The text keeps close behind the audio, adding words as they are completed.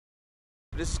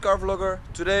This is Carvlogger.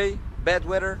 Today, bad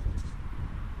weather.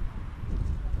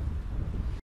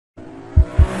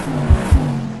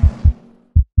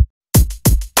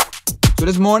 So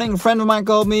this morning a friend of mine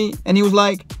called me and he was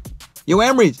like, "Yo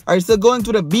Emrys, are you still going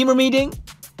to the Beamer meeting?"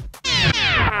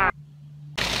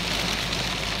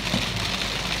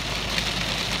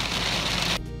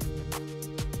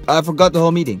 I forgot the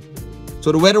whole meeting.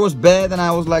 So the weather was bad and I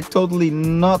was like totally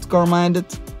not car minded.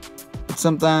 But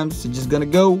sometimes you're just gonna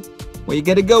go where you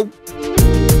gotta go.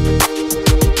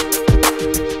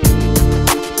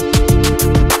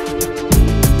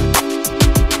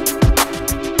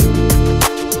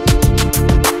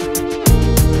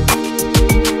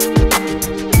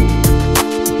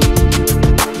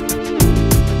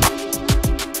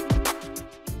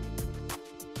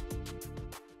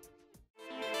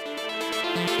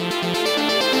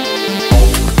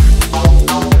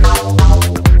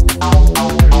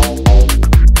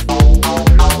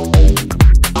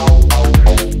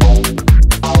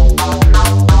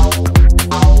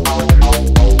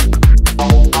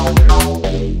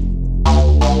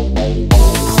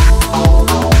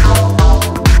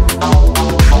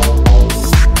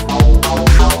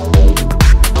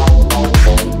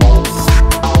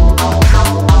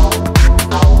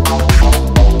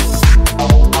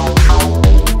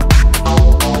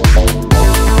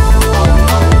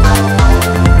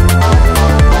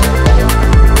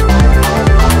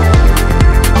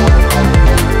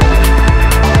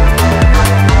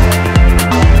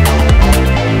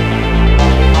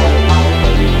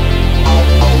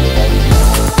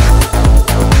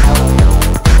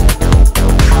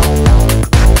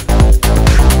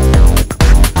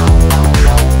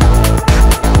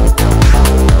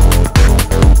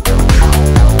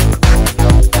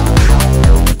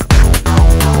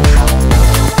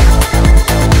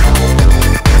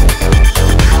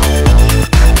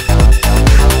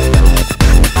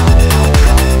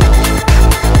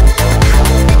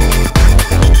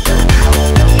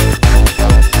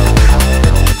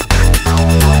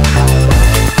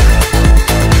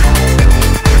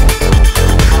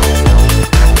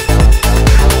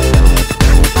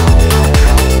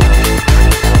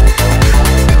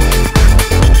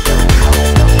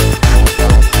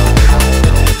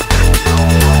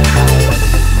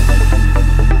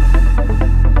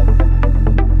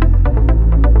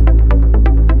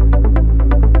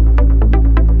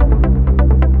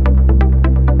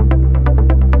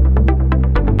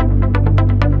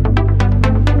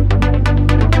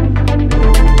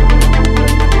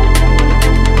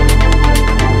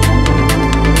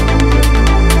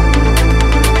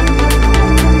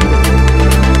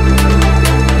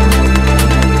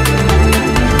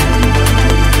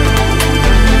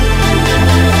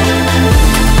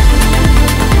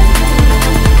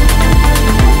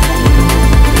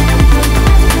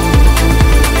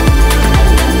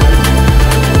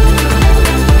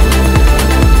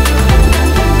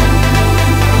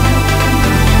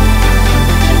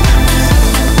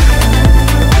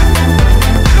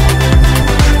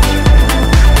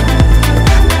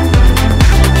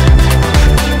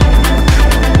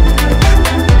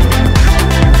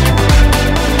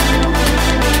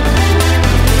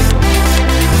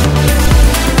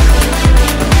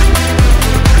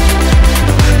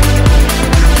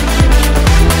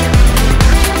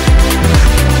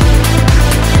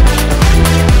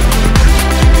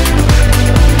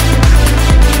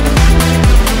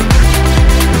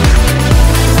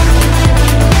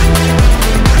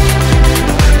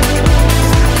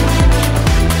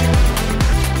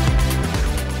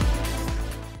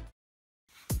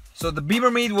 So the Beamer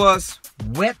meet was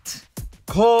wet,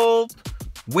 cold,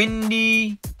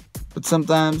 windy, but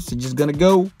sometimes you're just gonna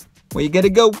go where you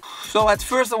gotta go. So at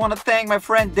first I want to thank my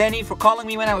friend Danny for calling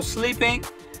me when I was sleeping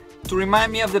to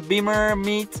remind me of the Beamer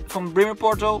meet from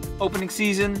Bimmerportal opening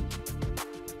season.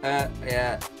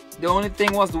 Yeah, the only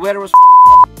thing was the weather was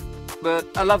but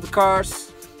I love the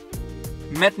cars.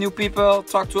 Met new people,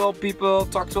 talked to old people,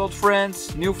 talked to old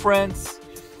friends, new friends.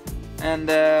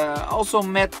 And also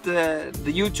met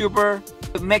the YouTuber,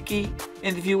 Mackie,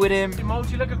 interview with him.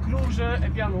 Emotie, lekker cruisen,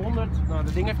 heb je aan de 100, nou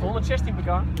dat ding heeft 116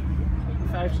 pk,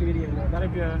 5 serie en daar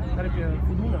heb je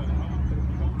voldoende aan.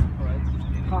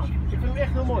 Gaaf. Ik vind hem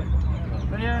echt heel mooi.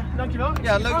 Dankjewel.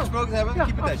 Ja, leuk gesproken te hebben. Ja,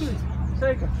 keep in touch. Absoluut.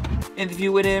 Zeker.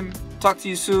 Interview with him, talk to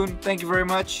you soon, thank you very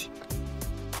much.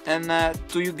 And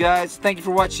to you guys, thank you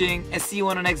for watching and see you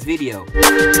on the next video.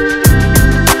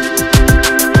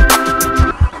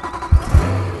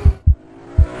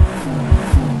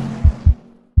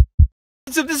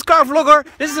 This is Carvlogger.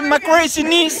 This is my crazy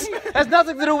niece. Has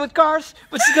nothing to do with cars,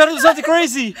 but she's gonna do something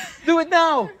crazy. Do it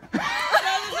now.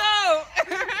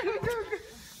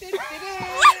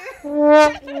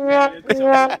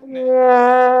 Zo.